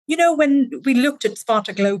When we looked at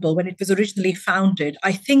Sparta Global, when it was originally founded,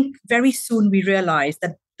 I think very soon we realized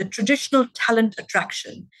that the traditional talent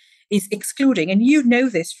attraction is excluding, and you know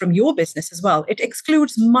this from your business as well, it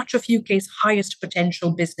excludes much of UK's highest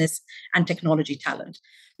potential business and technology talent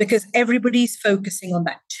because everybody's focusing on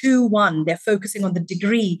that 2-1. They're focusing on the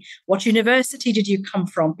degree. What university did you come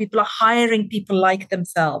from? People are hiring people like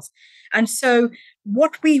themselves. And so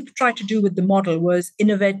what we tried to do with the model was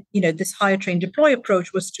innovate, this hire, train, deploy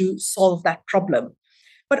approach was to solve that problem.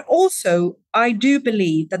 But also, I do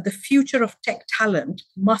believe that the future of tech talent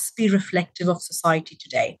must be reflective of society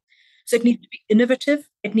today. So it needs to be innovative,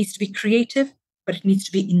 it needs to be creative, but it needs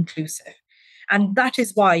to be inclusive. And that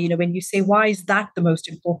is why, when you say, why is that the most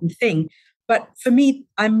important thing? But for me,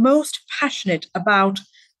 I'm most passionate about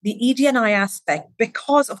the ED&I aspect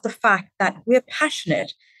because of the fact that we're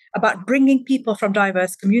passionate about bringing people from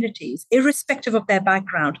diverse communities, irrespective of their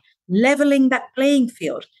background, leveling that playing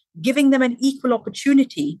field, giving them an equal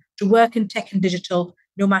opportunity to work in tech and digital,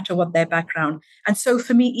 no matter what their background. And so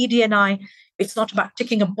for me, ED&I, it's not about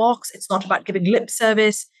ticking a box. It's not about giving lip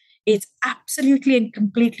service. It's absolutely and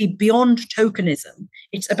completely beyond tokenism.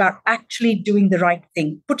 It's about actually doing the right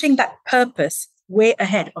thing, putting that purpose way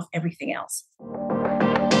ahead of everything else.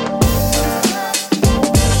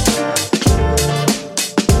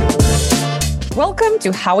 Welcome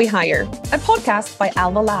to How We Hire, a podcast by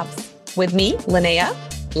Alva Labs. With me, Linnea,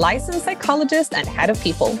 licensed psychologist and head of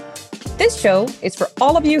people. This show is for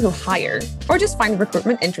all of you who hire or just find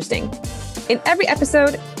recruitment interesting. In every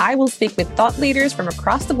episode, I will speak with thought leaders from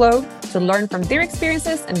across the globe to learn from their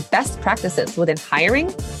experiences and best practices within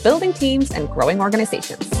hiring, building teams, and growing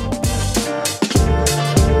organizations.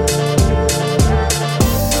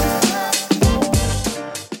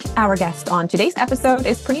 Our guest on today's episode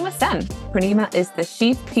is Purnima Sen. Purnima is the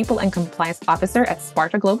Chief People and Compliance Officer at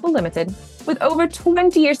Sparta Global Limited. With over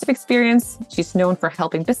 20 years of experience, she's known for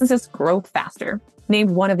helping businesses grow faster.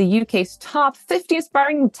 Named one of the UK's top 50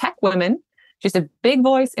 inspiring tech women, she's a big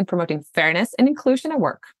voice in promoting fairness and inclusion at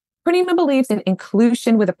work. Purnima believes in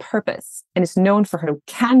inclusion with a purpose and is known for her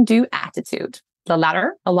can-do attitude. The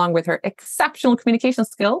latter, along with her exceptional communication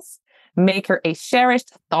skills, make her a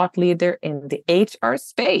cherished thought leader in the HR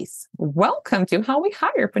space. Welcome to How We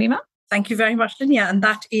Hire, Purnima. Thank you very much, Linnea. And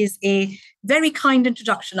that is a very kind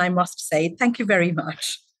introduction, I must say. Thank you very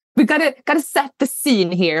much. We gotta set the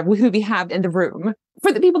scene here with who we have in the room.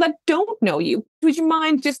 For the people that don't know you, would you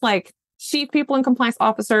mind just Chief People and Compliance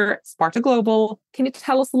Officer, Sparta Global? Can you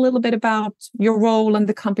tell us a little bit about your role and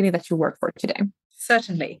the company that you work for today?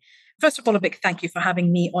 Certainly. First of all, a big thank you for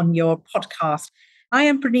having me on your podcast. I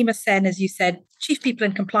am Purnima Sen, as you said, Chief People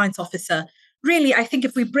and Compliance Officer. Really, I think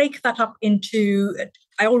if we break that up into,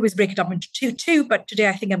 I always break it up into two, but today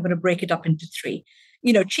I think I'm going to break it up into three.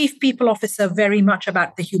 Chief People Officer, very much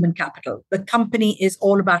about the human capital. The company is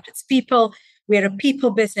all about its people. We're a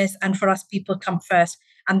people business, and for us, people come first.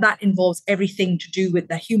 And that involves everything to do with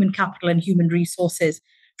the human capital and human resources.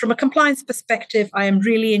 From a compliance perspective, I am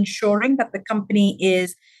really ensuring that the company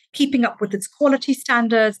is keeping up with its quality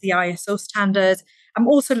standards, the ISO standards. I'm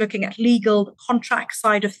also looking at legal contract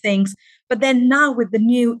side of things. But then now with the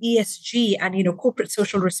new ESG and, corporate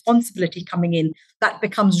social responsibility coming in, that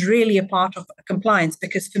becomes really a part of compliance,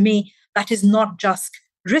 because for me, that is not just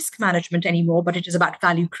risk management anymore, but it is about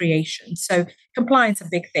value creation. So compliance is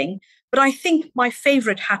a big thing. But I think my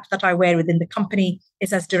favorite hat that I wear within the company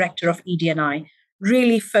is as director of ED&I,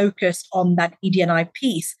 really focused on that ED&I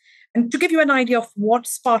piece. And to give you an idea of what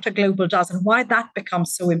Sparta Global does and why that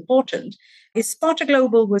becomes so important, is Sparta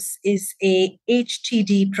Global is a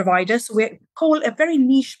HTD provider. So we call a very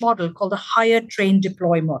niche model called a hire, train,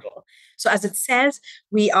 deploy model. So as it says,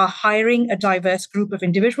 we are hiring a diverse group of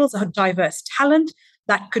individuals, a diverse talent.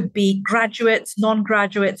 That could be graduates,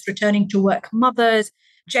 non-graduates, returning to work mothers,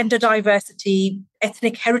 gender diversity,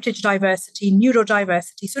 ethnic heritage diversity,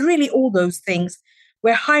 neurodiversity. So really all those things.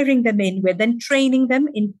 We're hiring them in, we're then training them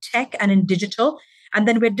in tech and in digital, and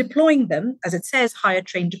then we're deploying them, as it says, hire,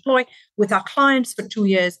 train, deploy, with our clients for 2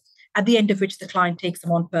 years, at the end of which the client takes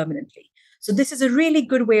them on permanently. So this is a really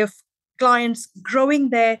good way of clients growing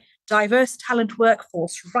their diverse talent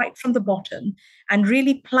workforce right from the bottom and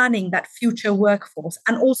really planning that future workforce,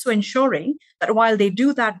 and also ensuring that while they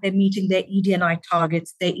do that, they're meeting their ED&I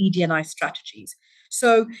targets, their ED&I strategies.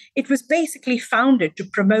 So it was basically founded to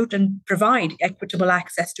promote and provide equitable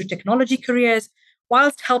access to technology careers,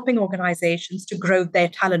 whilst helping organizations to grow their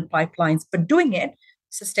talent pipelines, but doing it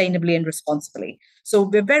sustainably and responsibly. So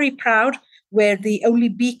we're very proud. We're the only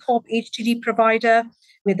B Corp HTD provider.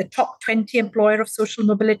 We're the top 20 employer of social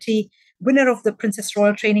mobility, winner of the Princess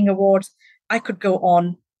Royal Training Awards. I could go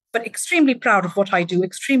on. but extremely proud of what I do,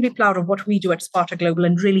 extremely proud of what we do at Sparta Global,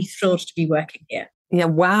 and really thrilled to be working here. Yeah,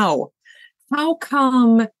 wow. How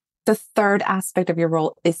come the third aspect of your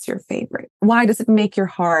role is your favorite? Why does it make your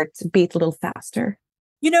heart beat a little faster?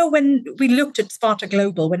 When we looked at Sparta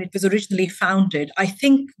Global, when it was originally founded, I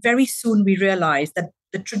think very soon we realized that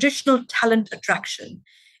the traditional talent attraction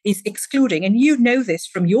is excluding, and you know this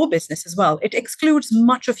from your business as well, it excludes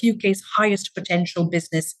much of UK's highest potential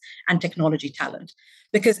business and technology talent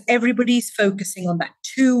because everybody's focusing on that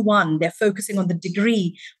 2-1. They're focusing on the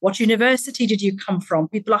degree. What university did you come from?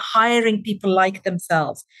 People are hiring people like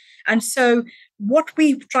themselves. And so what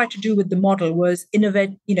we tried to do with the model was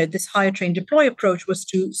innovate, this hire, train, deploy approach was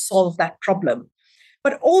to solve that problem.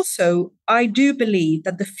 But also, I do believe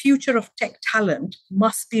that the future of tech talent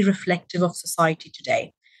must be reflective of society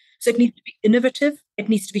today. So it needs to be innovative, it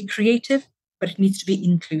needs to be creative, but it needs to be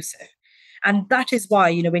inclusive. And that is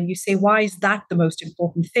why, when you say, why is that the most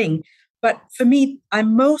important thing? But for me,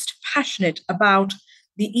 I'm most passionate about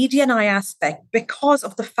the ED&I aspect because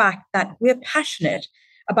of the fact that we're passionate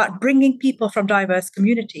about bringing people from diverse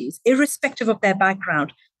communities, irrespective of their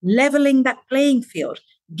background, leveling that playing field,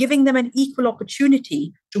 giving them an equal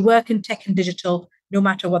opportunity to work in tech and digital, no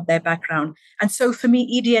matter what their background. And so for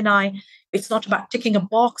me, ED&I, it's not about ticking a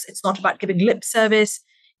box. It's not about giving lip service.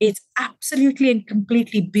 It's absolutely and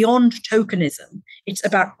completely beyond tokenism. It's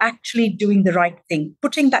about actually doing the right thing,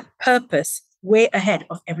 putting that purpose way ahead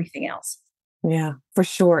of everything else. Yeah, for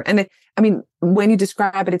sure. And when you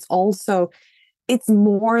describe it, it's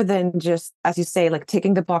more than just, as you say, like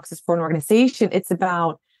ticking the boxes for an organization. It's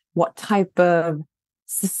about what type of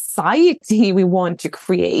society we want to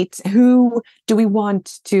create. Who do we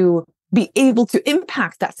want to be able to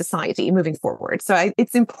impact that society moving forward? So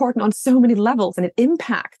it's important on so many levels, and it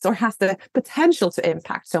impacts or has the potential to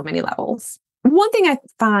impact so many levels. One thing I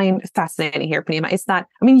find fascinating here, Purnima, is that,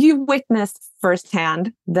 you've witnessed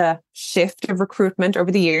firsthand the shift of recruitment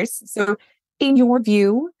over the years. So in your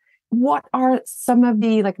view, what are some of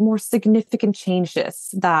the more significant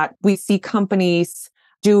changes that we see companies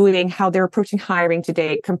doing, how they're approaching hiring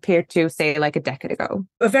today compared to, say, like a decade ago?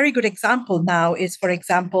 A very good example now is, for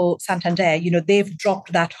example, Santander. They've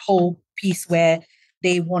dropped that whole piece where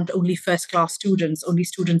they want only first-class students, only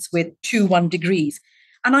students with 2-1 degrees.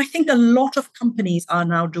 And I think a lot of companies are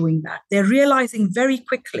now doing that. They're realizing very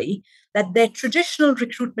quickly that their traditional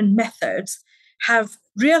recruitment methods have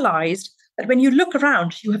realized that when you look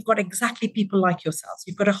around, you have got exactly people like yourselves.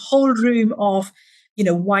 You've got a whole room of,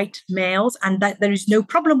 white males, and that there is no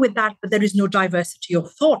problem with that, but there is no diversity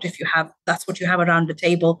of thought. That's what you have around the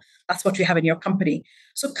table. That's what you have in your company.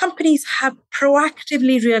 So companies have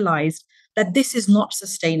proactively realized that this is not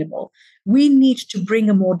sustainable. We need to bring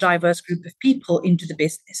a more diverse group of people into the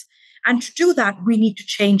business. And to do that, we need to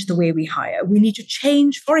change the way we hire. We need to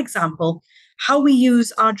change, for example, how we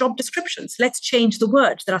use our job descriptions. Let's change the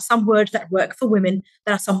words. There are some words that work for women.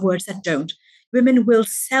 There are some words that don't. Women will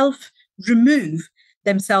self-remove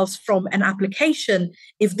themselves from an application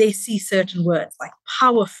if they see certain words like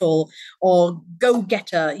powerful or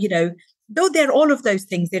go-getter, though they're all of those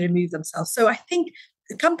things, they remove themselves. So I think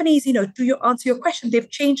the companies, answer your question, they've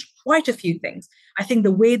changed quite a few things. I think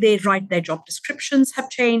the way they write their job descriptions have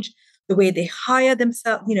changed. The way they hire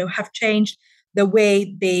themselves, have changed. The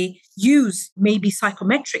way they use maybe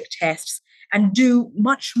psychometric tests and do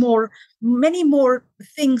many more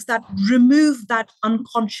things that remove that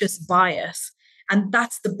unconscious bias. And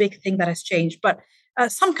that's the big thing that has changed. But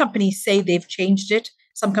some companies say they've changed it.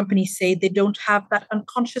 Some companies say they don't have that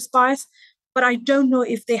unconscious bias. But I don't know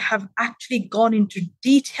if they have actually gone into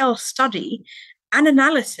detailed study and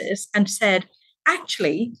analysis and said,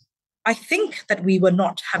 actually, I think that we were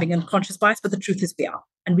not having unconscious bias, but the truth is we are,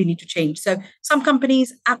 and we need to change. So some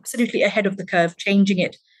companies absolutely ahead of the curve, changing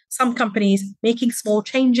it. Some companies making small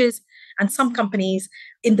changes, and some companies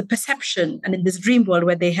in the perception and in this dream world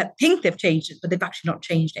where they think they've changed it, but they've actually not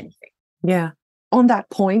changed anything. Yeah. On that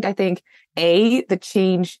point, I think, the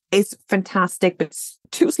change is fantastic, but it's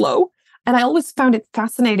too slow. And I always found it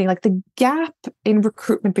fascinating, like the gap in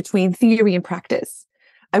recruitment between theory and practice.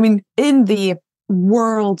 In the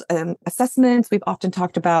world assessments, we've often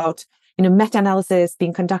talked about, meta-analysis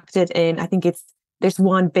being conducted in, I think there's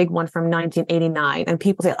one big one from 1989, and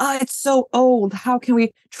people say, oh, it's so old. How can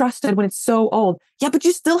we trust it when it's so old? Yeah, but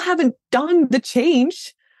you still haven't done the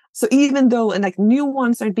change. So even though new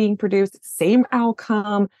ones are being produced, same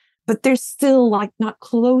outcome, but they're still not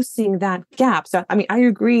closing that gap. So, I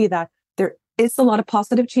agree that there is a lot of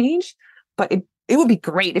positive change, but it would be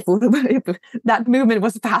great if that movement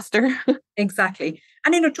was faster. Exactly.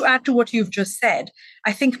 And, to add to what you've just said,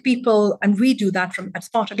 I think people, and we do that at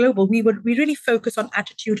Sparta Global, we really focus on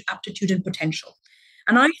attitude, aptitude, and potential.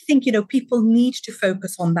 And I think, people need to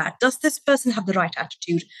focus on that. Does this person have the right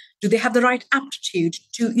attitude? Do they have the right aptitude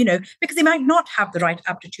to, because they might not have the right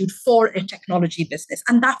aptitude for a technology business,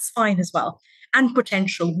 and that's fine as well. And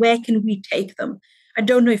potential, where can we take them? I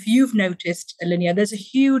don't know if you've noticed, Linnea, there's a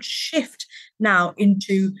huge shift now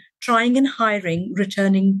into trying and hiring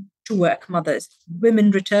returning to work mothers,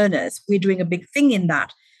 women returners. We're doing a big thing in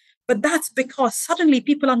that. But that's because suddenly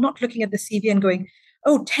people are not looking at the CV and going,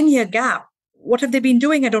 oh, 10-year gap. What have they been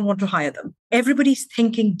doing? I don't want to hire them. Everybody's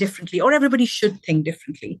thinking differently, or everybody should think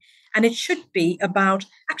differently. And it should be about,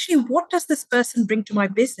 actually, what does this person bring to my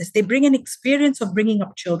business? They bring an experience of bringing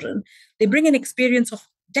up children. They bring an experience of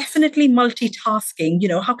definitely multitasking.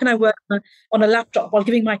 How can I work on a laptop while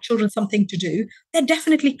giving my children something to do? They're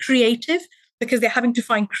definitely creative because they're having to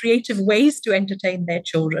find creative ways to entertain their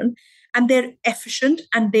children. And they're efficient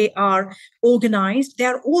and they are organized. They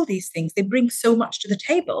are all these things. They bring so much to the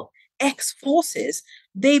table. Ex-forces,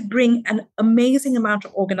 they bring an amazing amount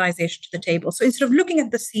of organization to the table. So instead of looking at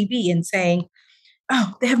the CV and saying,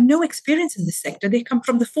 oh, they have no experience in this sector, they come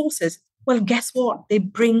from the forces. Well, guess what? They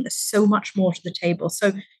bring so much more to the table.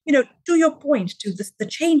 So, to your point, the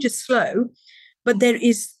change is slow, but there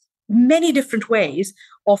is many different ways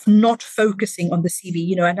of not focusing on the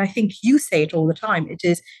CV, and I think you say it all the time. It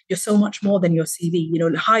is, you're so much more than your CV,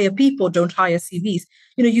 hire people, don't hire CVs.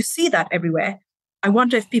 You see that everywhere. I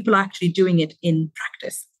wonder if people are actually doing it in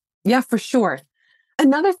practice. Yeah, for sure.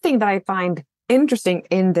 Another thing that I find interesting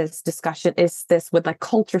in this discussion is this with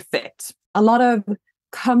culture fit. A lot of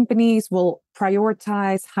companies will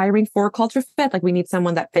prioritize hiring for culture fit. We need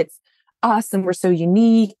someone that fits us and we're so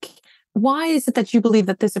unique. Why is it that you believe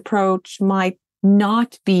that this approach might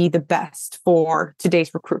not be the best for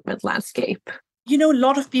today's recruitment landscape? A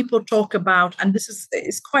lot of people talk about, and this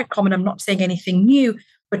is quite common, I'm not saying anything new,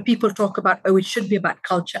 but people talk about, it should be about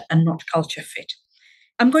culture and not culture fit.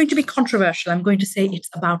 I'm going to be controversial. I'm going to say it's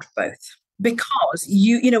about both. Because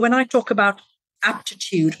when I talk about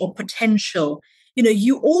aptitude or potential,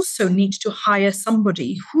 you also need to hire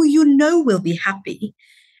somebody who will be happy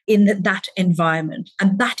in that environment.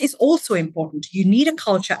 And that is also important. You need a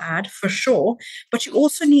culture ad for sure, but you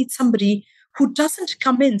also need somebody who doesn't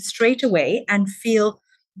come in straight away and feel,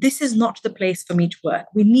 this is not the place for me to work.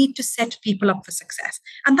 We need to set people up for success.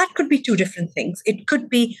 And that could be two different things. It could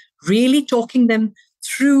be really talking them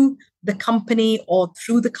through the company or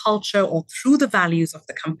through the culture or through the values of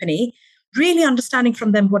the company, really understanding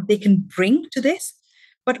from them what they can bring to this.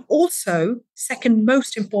 But also, second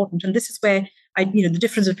most important, and this is where the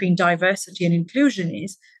difference between diversity and inclusion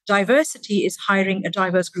is, diversity is hiring a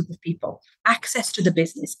diverse group of people. Access to the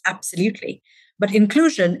business, absolutely. But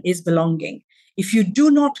inclusion is belonging. If you do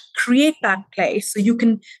not create that place, so you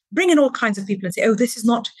can bring in all kinds of people and say, oh, this is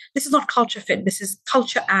not culture fit, this is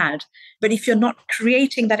culture add. But if you're not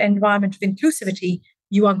creating that environment of inclusivity,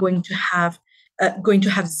 you are going to have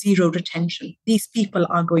zero retention. These people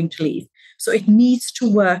are going to leave. So it needs to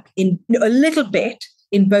work in a little bit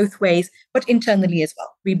in both ways, but internally as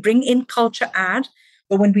well. We bring in culture add,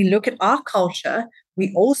 but when we look at our culture,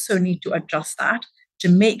 we also need to adjust that to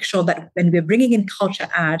make sure that when we're bringing in culture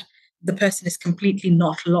add, the person is completely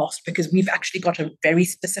not lost, because we've actually got a very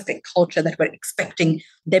specific culture that we're expecting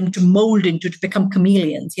them to mold into, to become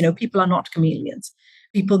chameleons. People are not chameleons.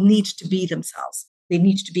 People need to be themselves. They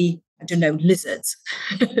need to be, lizards.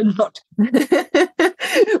 Not.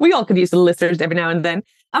 We all could use the lizards every now and then.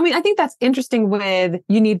 I think that's interesting with,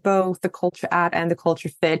 you need both the culture ad and the culture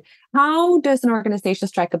fit. How does an organization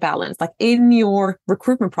strike a balance? In your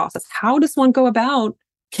recruitment process, how does one go about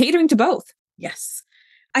catering to both? Yes.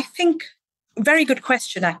 I think very good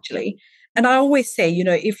question, actually. And I always say,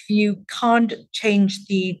 if you can't change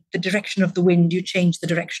the direction of the wind, you change the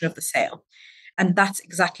direction of the sail. And that's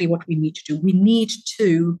exactly what we need to do. We need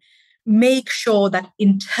to make sure that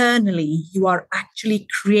internally you are actually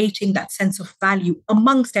creating that sense of value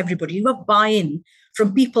amongst everybody. You have buy-in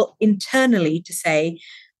from people internally to say,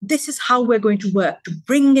 this is how we're going to work, to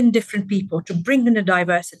bring in different people, to bring in a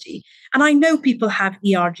diversity. And I know people have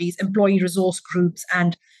ERGs, employee resource groups,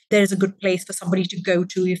 and there's a good place for somebody to go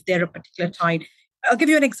to if they're a particular type. I'll give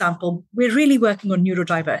you an example. We're really working on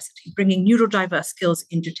neurodiversity, bringing neurodiverse skills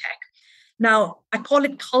into tech. Now, I call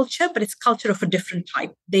it culture, but it's culture of a different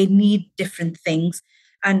type. They need different things.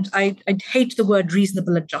 And I'd hate the word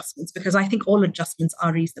reasonable adjustments, because I think all adjustments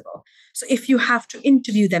are reasonable. So if you have to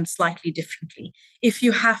interview them slightly differently, if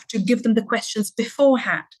you have to give them the questions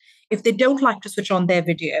beforehand, If they don't like to switch on their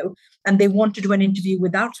video and they want to do an interview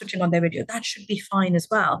without switching on their video, that should be fine as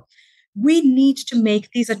well. We need to make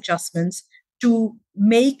these adjustments to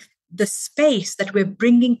make the space that we're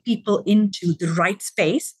bringing people into the right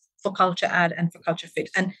space for culture add and for culture fit.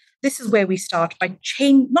 And this is where we start by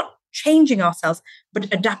not changing ourselves, but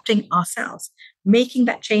adapting ourselves, making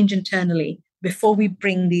that change internally before we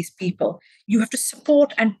bring these people. You have to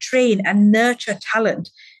support and train and nurture talent,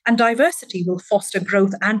 and diversity will foster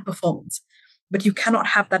growth and performance. But you cannot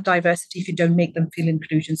have that diversity if you don't make them feel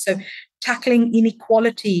inclusion. So tackling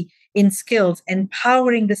inequality in skills,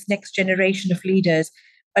 empowering this next generation of leaders,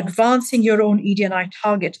 advancing your own ED&I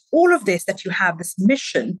target, all of this that you have, this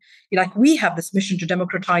mission, like we have this mission to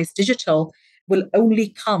democratize digital, will only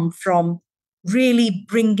come from really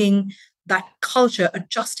bringing that culture,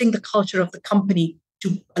 adjusting the culture of the company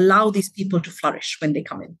to allow these people to flourish when they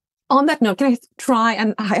come in. On that note, can I try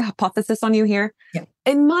and hypothesis on you here? Yeah.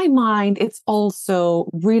 In my mind, it's also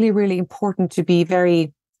really, really important to be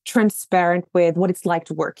very transparent with what it's like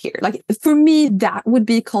to work here. Like for me, that would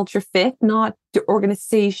be culture fit, not the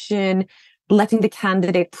organization letting the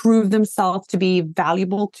candidate prove themselves to be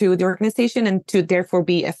valuable to the organization and to therefore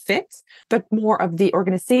be a fit, but more of the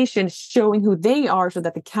organization showing who they are so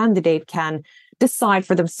that the candidate can decide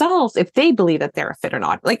for themselves if they believe that they're a fit or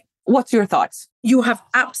not. Like, what's your thoughts? You have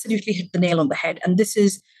absolutely hit the nail on the head. And this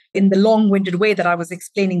is in the long-winded way that I was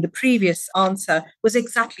explaining the previous answer was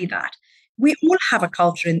exactly that. We all have a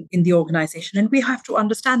culture in the organization, and we have to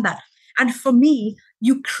understand that. And for me,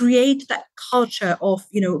 you create that culture of,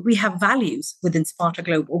 we have values within Sparta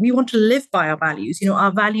Global. We want to live by our values.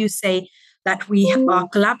 Our values say that we are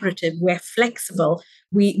collaborative, we're flexible,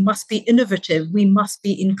 we must be innovative, we must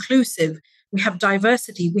be inclusive, we have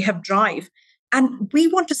diversity, we have drive. And we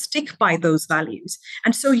want to stick by those values.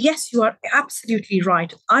 And so, yes, you are absolutely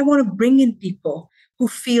right. I want to bring in people who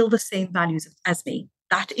feel the same values as me.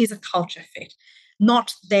 That is a culture fit,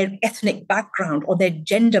 not their ethnic background or their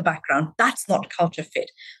gender background. That's not culture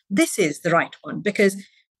fit. This is the right one, because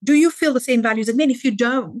do you feel the same values as me? And if you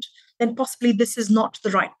don't, then possibly this is not the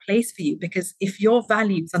right place for you, because if your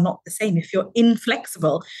values are not the same, if you're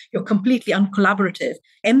inflexible, you're completely uncollaborative,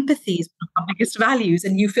 empathy is one of our biggest values,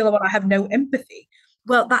 and you feel, well, I have no empathy.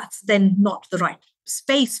 Well, that's then not the right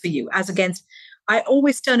space for you. As against, I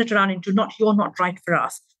always turn it around into not, you're not right for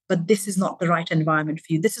us, but this is not the right environment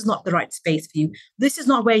for you. This is not the right space for you. This is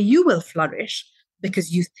not where you will flourish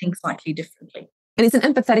because you think slightly differently. And it's an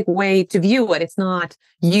empathetic way to view it. It's not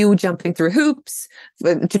you jumping through hoops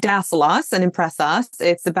to dazzle us and impress us.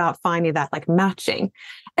 It's about finding that matching.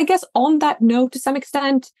 I guess on that note, to some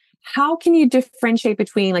extent, how can you differentiate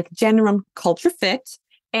between general culture fit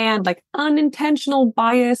and unintentional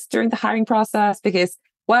bias during the hiring process? Because,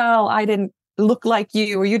 well, I didn't look like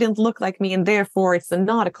you or you didn't look like me, and therefore it's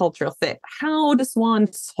not a cultural fit. How does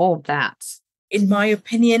one solve that? In my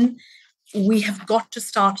opinion, we have got to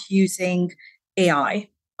start using AI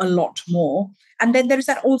a lot more. And then there is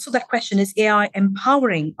also that question, is AI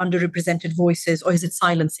empowering underrepresented voices or is it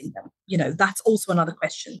silencing them? That's also another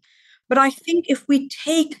question. But I think if we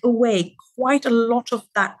take away quite a lot of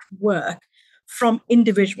that work from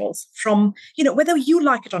individuals, from, whether you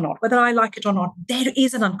like it or not, whether I like it or not, there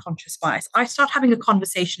is an unconscious bias. I start having a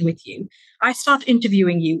conversation with you. I start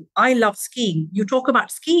interviewing you. I love skiing. You talk about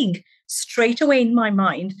skiing, straight away in my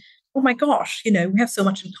mind, oh my gosh, we have so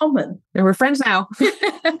much in common. And we're friends now.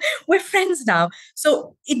 We're friends now.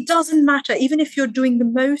 So it doesn't matter, even if you're doing the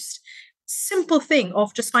most simple thing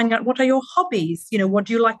of just finding out what are your hobbies, what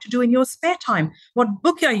do you like to do in your spare time? What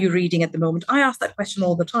book are you reading at the moment? I ask that question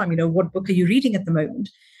all the time, what book are you reading at the moment?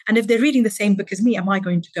 And if they're reading the same book as me, am I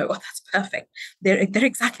going to go, oh, that's perfect. They're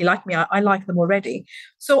exactly like me. I like them already.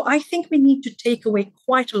 So I think we need to take away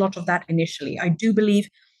quite a lot of that initially. I do believe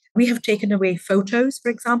we have taken away photos, for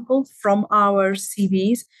example, from our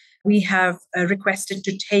CVs. We have requested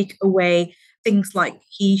to take away things like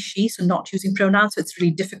he, she, so not using pronouns. So it's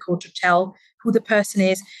really difficult to tell who the person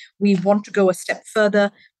is. We want to go a step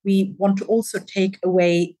further. We want to also take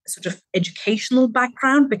away sort of educational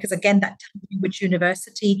background, because again, that tells you which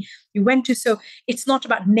university you went to. So it's not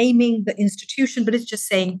about naming the institution, but it's just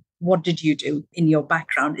saying, what did you do in your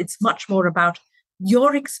background? It's much more about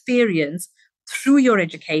your experience through your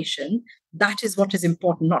education. That is what is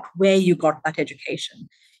important, not where you got that education.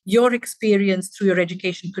 Your experience through your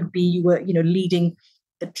education could be you were, leading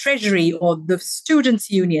the treasury or the students'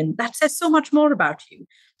 union. That says so much more about you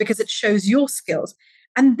because it shows your skills.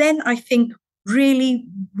 And then I think really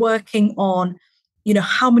working on,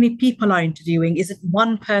 how many people are interviewing. Is it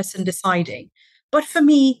one person deciding? But for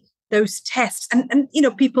me, those tests, and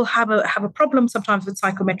people have a problem sometimes with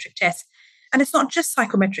psychometric tests. And it's not just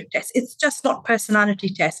psychometric tests. It's just not personality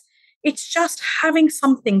tests. It's just having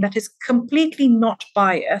something that is completely not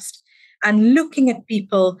biased and looking at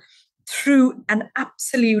people through an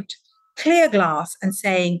absolute clear glass and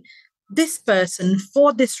saying, this person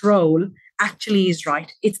for this role actually is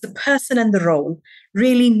right. It's the person and the role,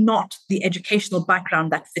 really not the educational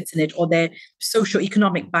background that fits in it or their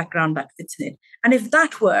socioeconomic background that fits in it. And if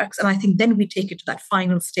that works, and I think then we take it to that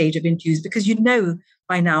final stage of interviews, because you know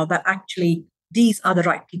by now that actually these are the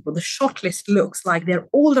right people. The shortlist looks like they're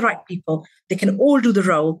all the right people. They can all do the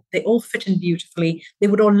role. They all fit in beautifully. They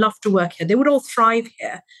would all love to work here. They would all thrive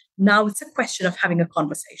here. Now it's a question of having a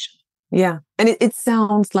conversation. Yeah. And it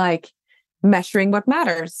sounds like measuring what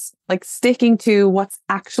matters, like sticking to what's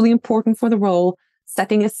actually important for the role,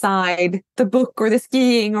 setting aside the book or the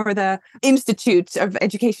skiing or the institute of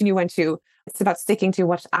education you went to. It's about sticking to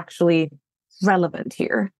what's actually relevant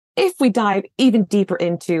here. If we dive even deeper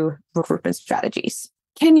into recruitment strategies,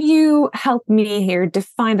 can you help me here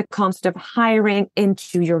define the concept of hiring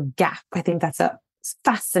into your gap? I think that's a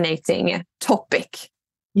fascinating topic.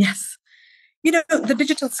 Yes. You know, the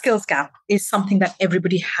digital skills gap is something that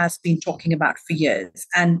everybody has been talking about for years.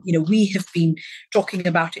 And, you know, we have been talking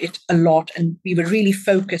about it a lot, and we were really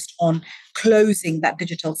focused on closing that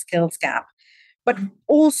digital skills gap. But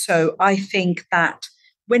also, I think that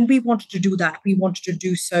when we wanted to do that, we wanted to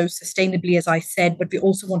do so sustainably, as I said, but we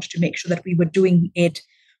also wanted to make sure that we were doing it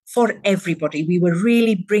for everybody. We were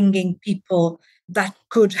really bringing people that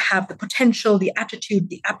could have the potential, the attitude,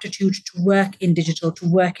 the aptitude to work in digital, to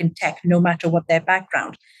work in tech, no matter what their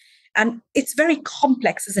background. And it's very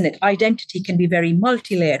complex, isn't it? Identity can be very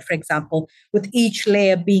multi-layered, for example, with each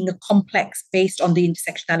layer being a complex based on the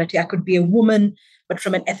intersectionality. I could be a woman, but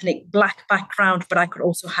from an ethnic Black background, but I could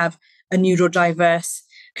also have a neurodiverse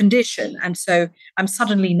condition. And so I'm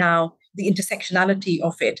suddenly now the intersectionality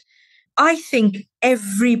of it. I think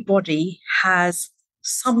everybody has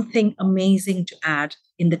something amazing to add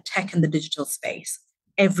in the tech and the digital space.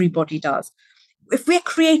 Everybody does. If we're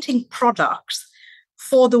creating products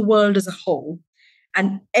for the world as a whole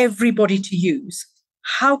and everybody to use,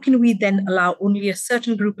 how can we then allow only a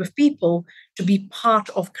certain group of people to be part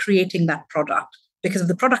of creating that product? Because if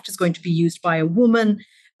the product is going to be used by a woman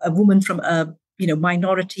from a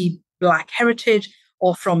minority Black heritage,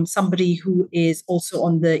 or from somebody who is also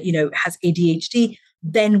on the, has ADHD,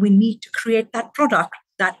 then we need to create that product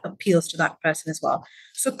that appeals to that person as well.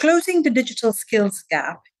 So closing the digital skills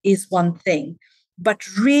gap is one thing, but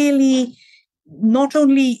really not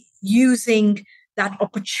only using that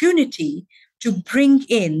opportunity to bring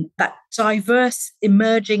in that diverse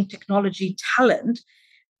emerging technology talent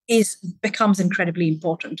becomes incredibly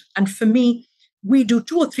important. And for me, we do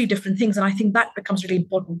 2 or 3 different things, and I think that becomes really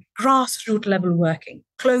important. Grassroots level working,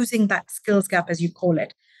 closing that skills gap, as you call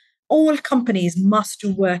it. All companies must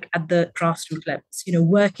do work at the grassroots levels,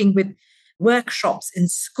 working with workshops in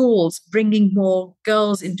schools, bringing more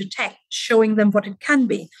girls into tech, showing them what it can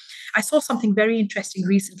be. I saw something very interesting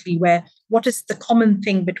recently where what is the common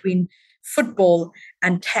thing between football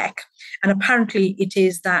and tech? And apparently it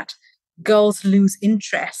is that girls lose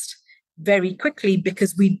interest very quickly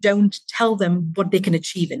because we don't tell them what they can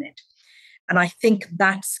achieve in it. And I think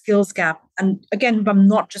that skills gap, and again, I'm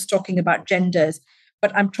not just talking about genders,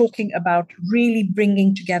 but I'm talking about really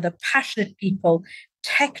bringing together passionate people,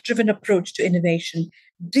 tech-driven approach to innovation,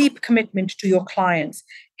 deep commitment to your clients,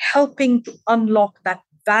 helping to unlock that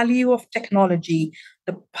value of technology,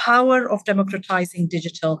 the power of democratizing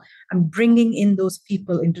digital, and bringing in those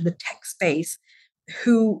people into the tech space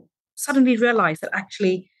who suddenly realize that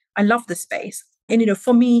actually, I love this space. And,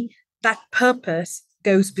 for me, that purpose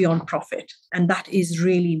goes beyond profit. And that is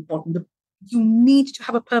really important. You need to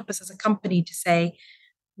have a purpose as a company to say,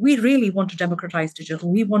 we really want to democratize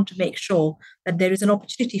digital. We want to make sure that there is an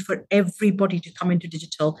opportunity for everybody to come into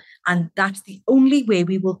digital. And that's the only way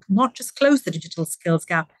we will not just close the digital skills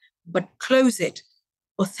gap, but close it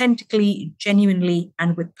authentically, genuinely,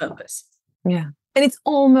 and with purpose. Yeah. And it's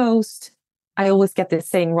almost, I always get this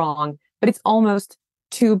saying wrong, but it's almost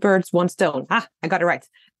 2 birds, 1 stone. I got it right.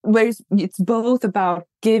 Whereas it's both about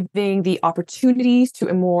giving the opportunities to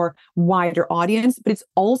a more wider audience, but it's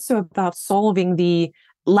also about solving the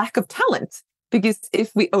lack of talent. Because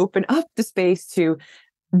if we open up the space to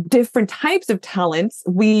different types of talents,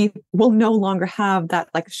 we will no longer have that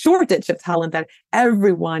shortage of talent that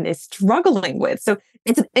everyone is struggling with. So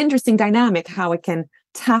it's an interesting dynamic how it can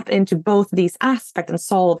tap into both these aspects and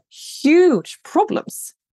solve huge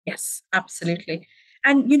problems. Yes, absolutely.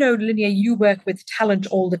 And, Linnea, you work with talent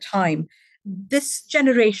all the time. This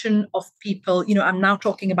generation of people, I'm now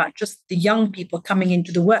talking about just the young people coming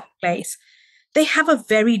into the workplace. they have a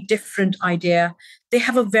very different idea. They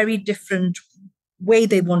have a very different way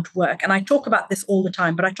they want to work. And I talk about this all the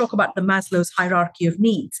time, but I talk about the Maslow's hierarchy of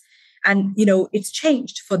needs. And, it's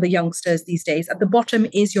changed for the youngsters these days. At the bottom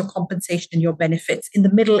is your compensation and your benefits. In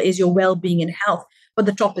the middle is your well-being and health, but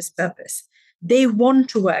the top is purpose. They want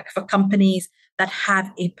to work for companies that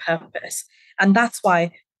have a purpose. And that's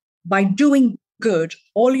why by doing good,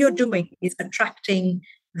 all you're doing is attracting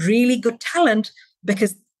really good talent,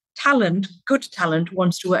 because good talent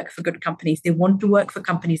wants to work for good companies. They want to work for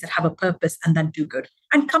companies that have a purpose and then do good.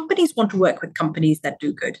 And companies want to work with companies that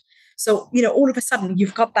do good. So, all of a sudden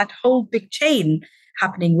you've got that whole big chain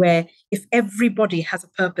happening where if everybody has a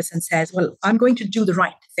purpose and says, well, I'm going to do the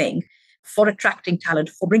right thing for attracting talent,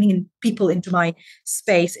 for bringing in people into my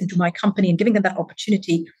space, into my company and giving them that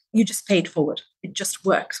opportunity, you just pay it forward. It just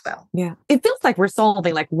works well. Yeah. It feels like we're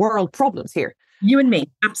solving like world problems here. You and me.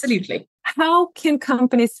 Absolutely. How can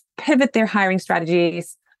companies pivot their hiring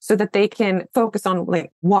strategies so that they can focus on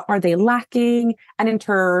like what are they lacking and in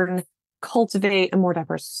turn cultivate a more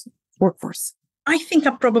diverse workforce? I think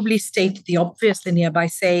I probably stated the obvious, Linnea, by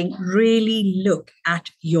saying really look at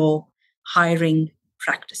your hiring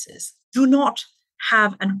practices. Do not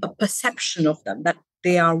have a perception of them that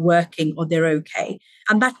they are working or they're okay.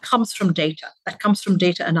 And that comes from data. That comes from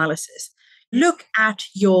data analysis. Look at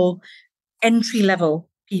your entry level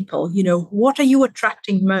people. What are you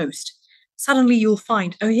attracting most? Suddenly you'll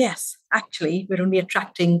find, oh yes, actually, we're only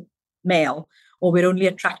attracting male, or we're only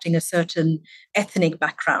attracting a certain ethnic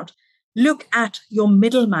background. Look at your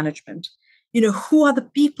middle management. Who are the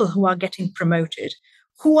people who are getting promoted?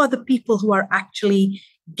 Who are the people who are actually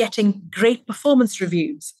getting great performance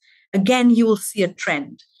reviews? Again, you will see a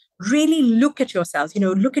trend. Really look at yourselves,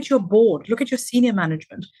 look at your board, look at your senior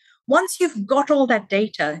management. Once you've got all that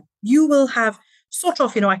data, you will have sort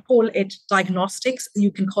of, I call it diagnostics.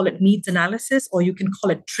 You can call it needs analysis, or you can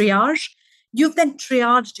call it triage. You've then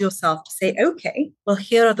triaged yourself to say, okay, well,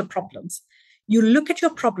 here are the problems. You look at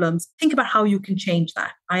your problems, think about how you can change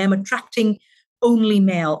that. I am attracting only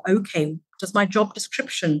male. Okay, does my job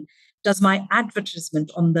description, does my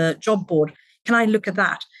advertisement on the job board, can I look at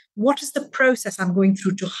that? What is the process I'm going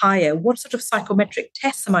through to hire? What sort of psychometric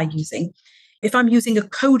tests am I using? If I'm using a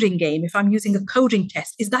coding game, if I'm using a coding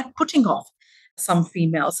test, is that putting off some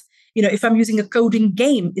females? If I'm using a coding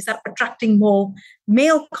game, is that attracting more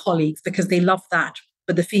male colleagues because they love that,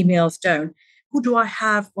 but the females don't? Who do I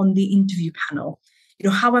have on the interview panel?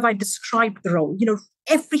 How have I described the role?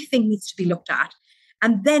 Everything needs to be looked at.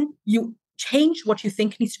 And then you change what you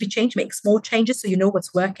think needs to be changed, make small changes so you know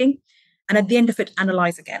what's working. And at the end of it,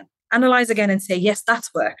 analyze again and say, yes,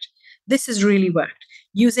 that's worked. This has really worked.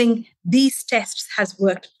 Using these tests has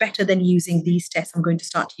worked better than using these tests. I'm going to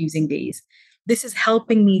start using these. This is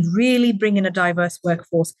helping me really bring in a diverse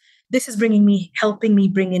workforce. This is helping me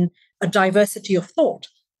bring in a diversity of thought.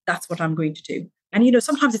 That's what I'm going to do. And,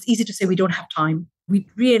 sometimes it's easy to say we don't have time. We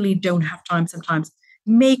really don't have time sometimes.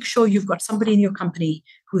 Make sure you've got somebody in your company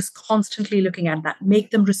who's constantly looking at that.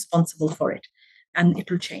 Make them responsible for it, and it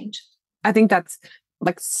will change. I think that's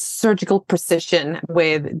like surgical precision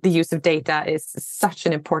with the use of data is such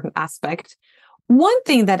an important aspect. One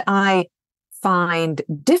thing that I find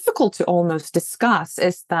difficult to almost discuss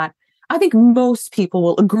is that I think most people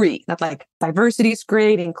will agree that like diversity is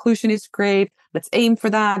great, inclusion is great, let's aim for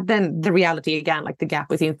that. Then the reality again, like the gap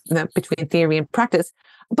between theory and practice.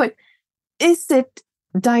 But is it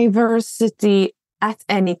diversity at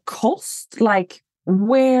any cost? Like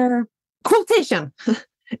where quotation?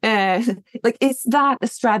 Like, is that a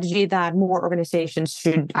strategy that more organizations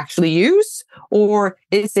should actually use? Or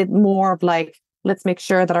is it more of like, let's make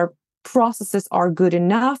sure that our processes are good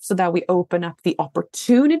enough so that we open up the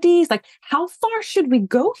opportunities? Like, how far should we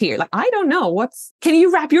go here? Like, I don't know. Can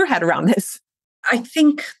you wrap your head around this? I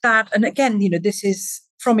think that, and again, this is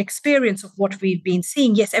from experience of what we've been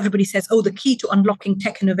seeing. Yes, everybody says, oh, the key to unlocking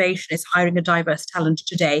tech innovation is hiring a diverse talent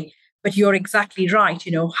today. But you're exactly right.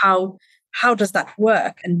 How does that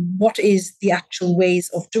work? And what is the actual ways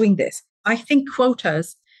of doing this? I think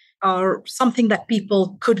quotas are something that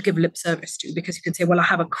people could give lip service to, because you can say, well, I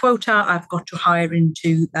have a quota, I've got to hire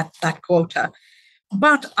into that quota.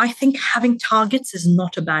 But I think having targets is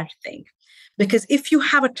not a bad thing, because if you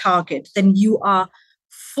have a target, then you are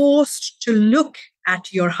forced to look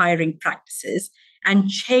at your hiring practices and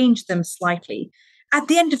change them slightly. At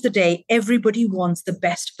the end of the day, everybody wants the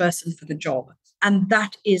best person for the job. And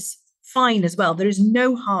that is fine as well. There is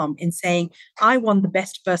no harm in saying, I want the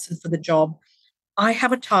best person for the job. I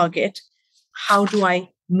have a target. How do I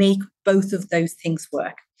make both of those things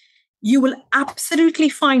work? You will absolutely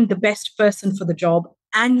find the best person for the job,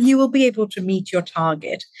 and you will be able to meet your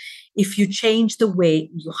target. if you change the way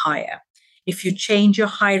you hire, if you change your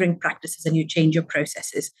hiring practices and you change your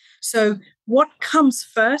processes. So what comes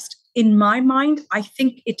first in my mind, I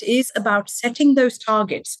think it is about setting those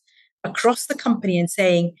targets across the company and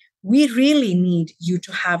saying, we really need you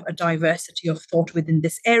to have a diversity of thought within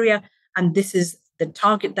this area. And this is the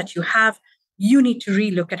target that you have. You need to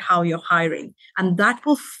relook at how you're hiring. And that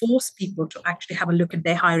will force people to actually have a look at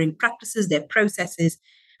their hiring practices, their processes.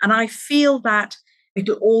 And I feel that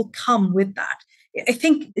it'll all come with that. I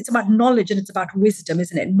think it's about knowledge and it's about wisdom,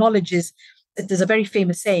 isn't it? Knowledge is, there's a very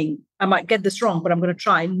famous saying, I might get this wrong, but I'm going to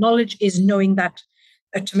try. Knowledge is knowing that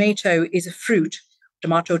a tomato is a fruit,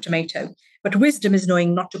 tomato. But wisdom is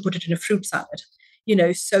knowing not to put it in a fruit salad.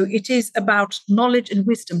 So it is about knowledge and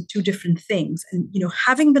wisdom, two different things. And,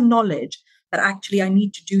 having the knowledge that actually I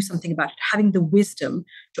need to do something about it, having the wisdom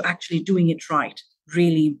to actually doing it right,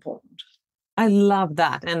 really important. I love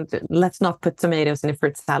that. And let's not put tomatoes in a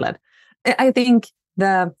fruit salad. I think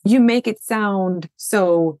you make it sound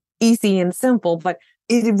so easy and simple, but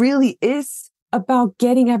it really is about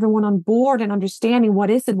getting everyone on board and understanding what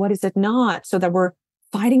is it not, so that we're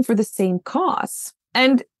fighting for the same cause.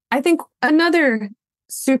 And I think another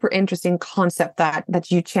super interesting concept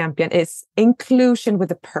that you champion is inclusion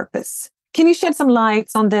with a purpose. Can you shed some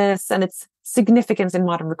lights on this and its significance in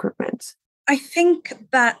modern recruitment? I think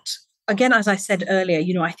that, again, as I said earlier,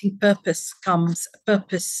 I think purpose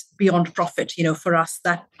beyond profit. For us,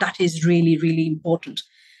 that is really, really important.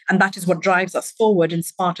 And that is what drives us forward in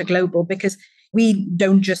Sparta Global, because we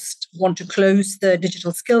don't just want to close the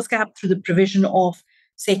digital skills gap through the provision of,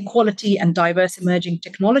 say, quality and diverse emerging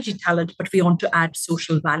technology talent, but we want to add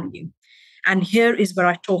social value. And here is where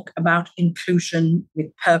I talk about inclusion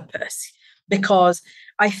with purpose, because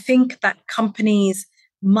I think that companies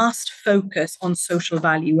must focus on social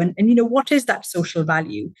value. And what is that social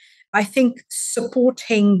value? I think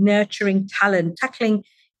supporting, nurturing talent, tackling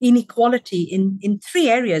inequality in three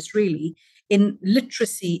areas, really, in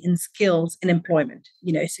literacy, in skills, in employment.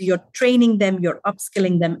 So you're training them, you're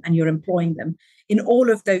upskilling them, and you're employing them. In all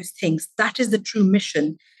of those things, that is the true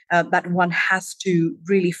mission that one has to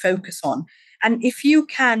really focus on. And if you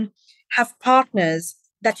can have partners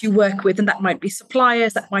that you work with, and that might be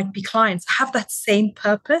suppliers, that might be clients, have that same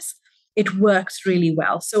purpose, it works really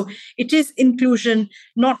well. So it is inclusion,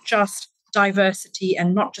 not just diversity,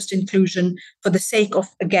 and not just inclusion for the sake of,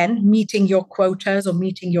 again, meeting your quotas or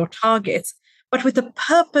meeting your targets, but with a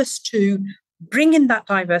purpose to bring in that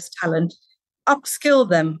diverse talent, upskill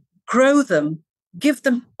them, grow them, give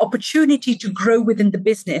them opportunity to grow within the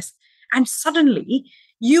business. And suddenly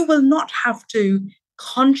you will not have to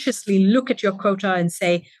consciously look at your quota and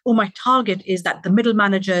say, oh, my target is that the middle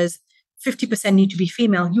managers, 50% need to be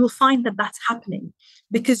female. You'll find that that's happening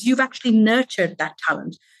because you've actually nurtured that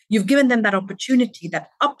talent. You've given them that opportunity, that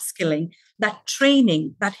upskilling, that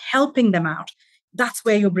training, that helping them out. That's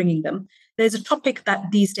where you're bringing them. There's a topic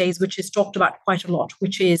that these days, which is talked about quite a lot,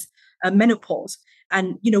 which is menopause.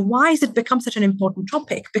 And, why has it become such an important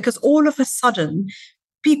topic? Because all of a sudden,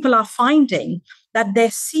 people are finding that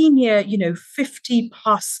their senior, 50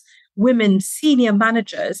 plus women, senior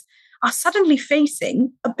managers are suddenly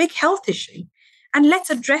facing a big health issue. And let's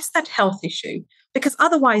address that health issue, because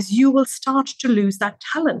otherwise you will start to lose that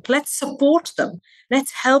talent. Let's support them.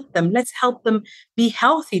 Let's help them. Let's help them be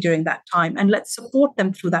healthy during that time. And let's support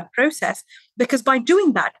them through that process. Because by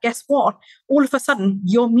doing that, guess what? All of a sudden,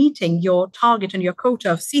 you're meeting your target and your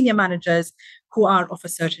quota of senior managers who are of a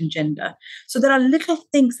certain gender. So there are little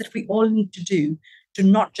things that we all need to do to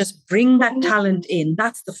not just bring that talent in.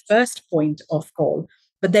 That's the first point of call.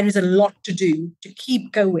 But there is a lot to do to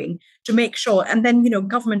keep going, to make sure. And then,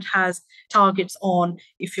 government has targets on,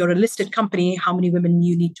 if you're a listed company, how many women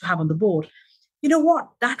you need to have on the board. You know what?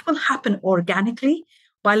 That will happen organically.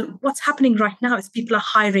 While what's happening right now is people are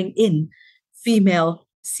hiring in female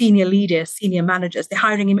senior leaders, senior managers. They're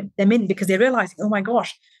hiring them in because they're realizing, oh my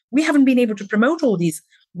gosh, we haven't been able to promote all these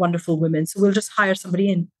wonderful women. So we'll just hire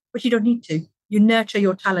somebody in. But you don't need to. You nurture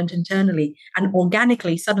your talent internally, and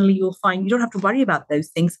organically, suddenly you'll find you don't have to worry about those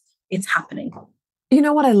things. It's happening. You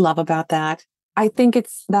know what I love about that? I think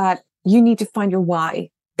it's that you need to find your why.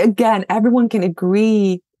 Again, everyone can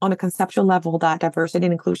agree on a conceptual level that diversity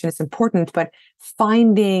and inclusion is important, but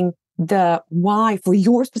finding the why for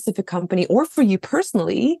your specific company or for you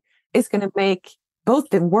personally is going to make both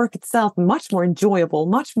the work itself much more enjoyable,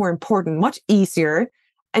 much more important, much easier,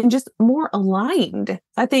 and just more aligned.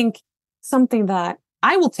 I think something that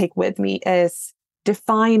I will take with me is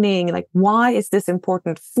defining, why is this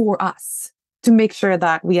important for us, to make sure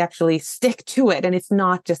that we actually stick to it and it's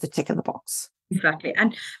not just a tick in the box. Exactly.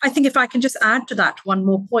 And I think if I can just add to that one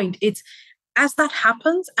more point, it's As that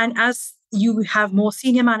happens, and as you have more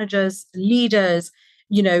senior managers, leaders,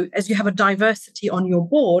 as you have a diversity on your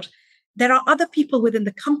board, there are other people within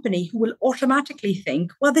the company who will automatically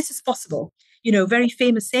think, well, this is possible. Very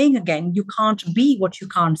famous saying again, you can't be what you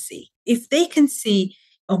can't see. If they can see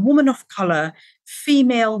a woman of color,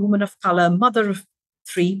 female woman of color, mother of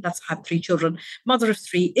three, I have three children, mother of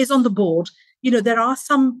three is on the board, there are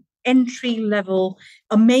some entry level,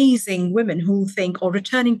 amazing women who think, or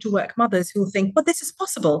returning to work mothers who think, but this is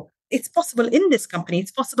possible. It's possible in this company.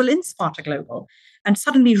 It's possible in Sparta Global. And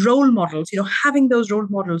suddenly role models, having those role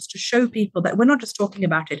models to show people that we're not just talking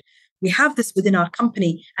about it. We have this within our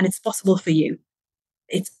company and it's possible for you.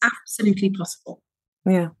 It's absolutely possible.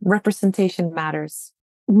 Yeah. Representation matters.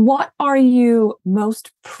 What are you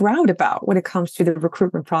most proud about when it comes to the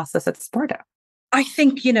recruitment process at Sparta? I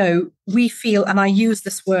think, we feel, and I use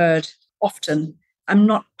this word often, I'm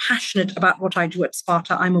not passionate about what I do at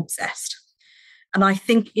Sparta. I'm obsessed. And I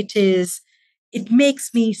think it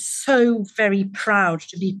makes me so very proud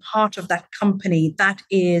to be part of that company that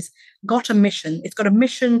is got a mission. It's got a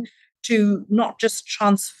mission to not just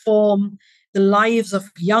transform the lives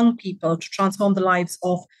of young people, to transform the lives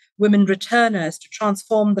of women returners, to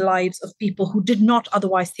transform the lives of people who did not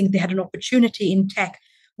otherwise think they had an opportunity in tech.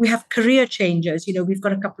 We have career changers. We've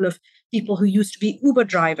got a couple of people who used to be Uber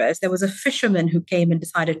drivers. There was a fisherman who came and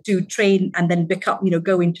decided to train and then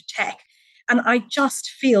go into tech. And I just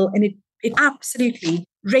feel, and it absolutely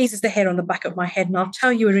raises the hair on the back of my head. And I'll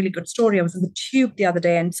tell you a really good story. I was in the tube the other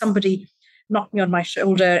day and somebody knocked me on my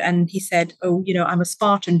shoulder and he said, oh, I'm a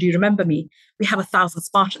Spartan. Do you remember me? We have 1,000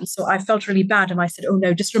 Spartans. So I felt really bad. And I said, oh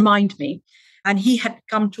no, just remind me. And he had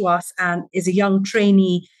come to us and is a young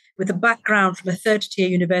trainee with a background from a third-tier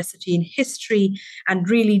university in history and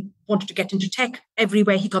really wanted to get into tech.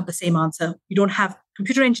 Everywhere he got the same answer. You don't have a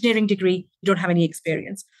computer engineering degree. You don't have any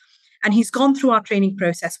experience. And he's gone through our training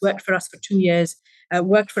process, worked for us for 2 years,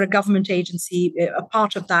 worked for a government agency. A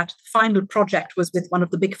part of that final project was with one of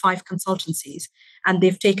the big 5 consultancies, and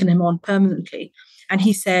they've taken him on permanently. And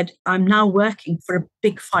he said, I'm now working for a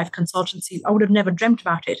big 5 consultancy. I would have never dreamt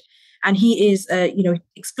about it. And he is,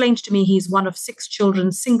 explained to me he's one of 6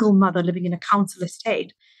 children, single mother living in a council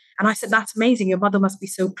estate. And I said, that's amazing. Your mother must be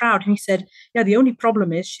so proud. And he said, yeah, the only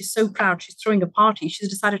problem is she's so proud. She's throwing a party. She's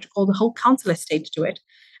decided to call the whole council estate to it.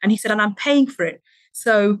 And he said, and I'm paying for it.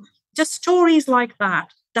 So just stories like that,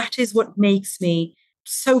 that is what makes me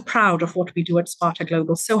so proud of what we do at Sparta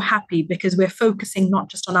Global, so happy because we're focusing not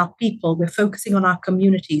just on our people, we're focusing on our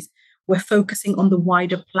communities, we're focusing on the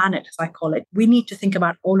wider planet, as I call it. We need to think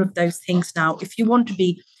about all of those things now. If you want to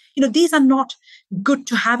be, these are not good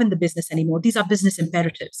to have in the business anymore. These are business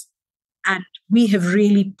imperatives. And we have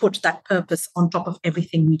really put that purpose on top of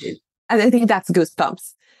everything we do. And I think that's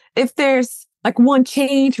goosebumps. If there's like one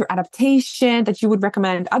change or adaptation that you would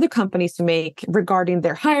recommend other companies to make regarding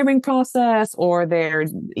their hiring process or their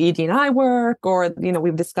ED&I work, or,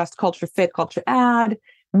 we've discussed culture fit, culture add,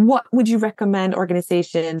 what would you recommend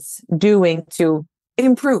organizations doing to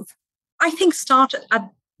improve? I think start at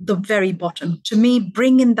the very bottom. To me,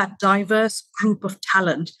 bring in that diverse group of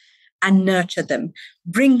talent and nurture them.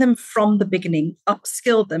 Bring them from the beginning,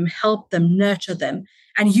 upskill them, help them, nurture them.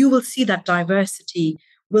 And you will see that diversity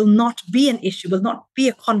will not be an issue, will not be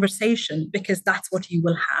a conversation, because that's what you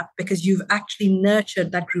will have, because you've actually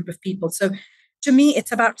nurtured that group of people. So to me,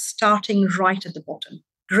 it's about starting right at the bottom.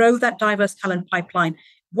 Grow that diverse talent pipeline.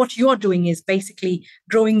 What you're doing is basically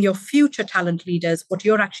growing your future talent leaders. What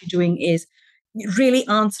you're actually doing is really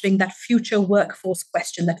answering that future workforce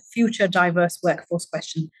question, that future diverse workforce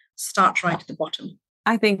question. Start right at the bottom.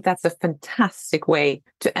 I think that's a fantastic way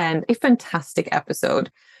to end a fantastic episode.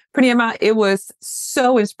 Purnima, it was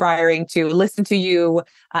so inspiring to listen to you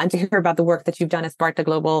and to hear about the work that you've done at Sparta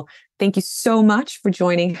Global. Thank you so much for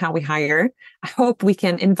joining How We Hire. I hope we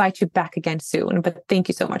can invite you back again soon, but thank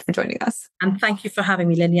you so much for joining us. And thank you for having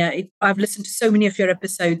me, Linya. I've listened to so many of your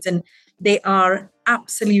episodes and they are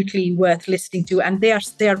absolutely worth listening to. And they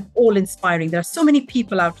are all inspiring. There are so many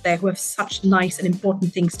people out there who have such nice and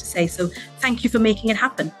important things to say. So thank you for making it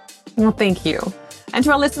happen. Well, thank you. And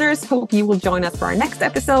to our listeners, hope you will join us for our next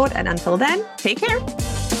episode. And until then, take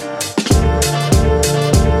care.